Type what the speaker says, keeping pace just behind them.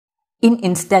In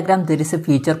Instagram, there is a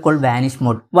feature called Vanish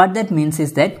mode. What that means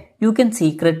is that you can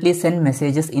secretly send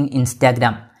messages in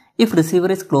Instagram. If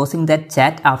receiver is closing that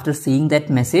chat after seeing that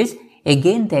message,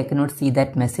 again they cannot see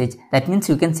that message. That means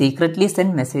you can secretly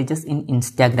send messages in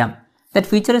Instagram. That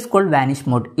feature is called Vanish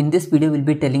mode. In this video, we'll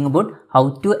be telling about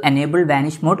how to enable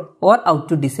Vanish mode or how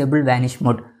to disable Vanish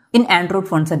mode. In Android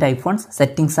phones and iPhones,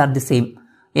 settings are the same.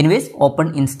 Anyways,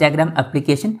 open Instagram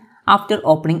application. After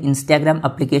opening Instagram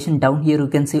application, down here you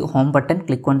can see home button.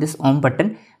 Click on this home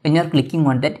button. When you are clicking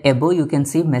on that, above you can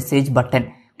see message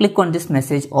button. Click on this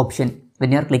message option.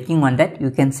 When you are clicking on that, you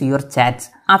can see your chats.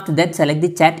 After that, select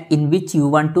the chat in which you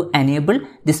want to enable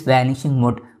this vanishing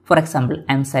mode. For example,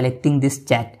 I am selecting this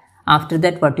chat. After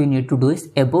that, what you need to do is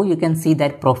above you can see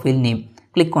that profile name.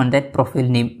 Click on that profile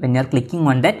name. When you are clicking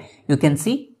on that, you can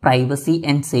see privacy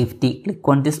and safety. Click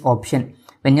on this option.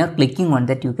 When you are clicking on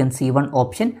that, you can see one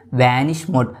option, Vanish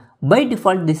mode. By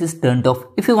default, this is turned off.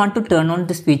 If you want to turn on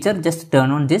this feature, just turn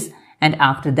on this and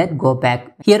after that go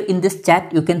back. Here in this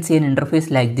chat, you can see an interface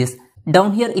like this.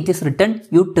 Down here it is written,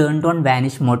 you turned on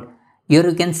Vanish mode. Here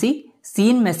you can see,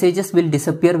 seen messages will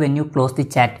disappear when you close the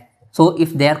chat. So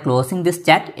if they are closing this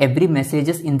chat, every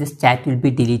messages in this chat will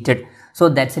be deleted. So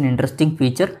that's an interesting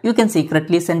feature. You can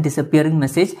secretly send disappearing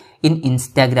message in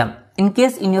Instagram. In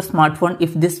case in your smartphone,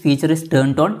 if this feature is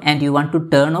turned on and you want to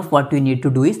turn off, what you need to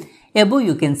do is above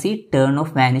you can see turn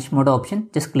off Vanish mode option.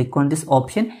 Just click on this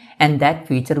option and that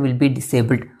feature will be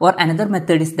disabled. Or another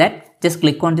method is that just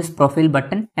click on this profile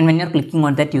button and when you're clicking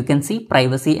on that, you can see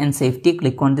privacy and safety.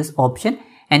 Click on this option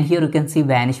and here you can see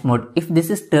Vanish mode. If this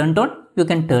is turned on, you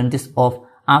can turn this off.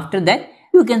 After that,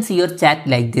 you can see your chat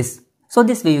like this. So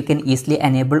this way you can easily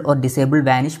enable or disable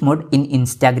Vanish mode in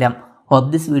Instagram. Hope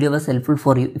this video was helpful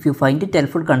for you. If you find it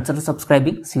helpful, consider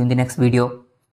subscribing. See you in the next video.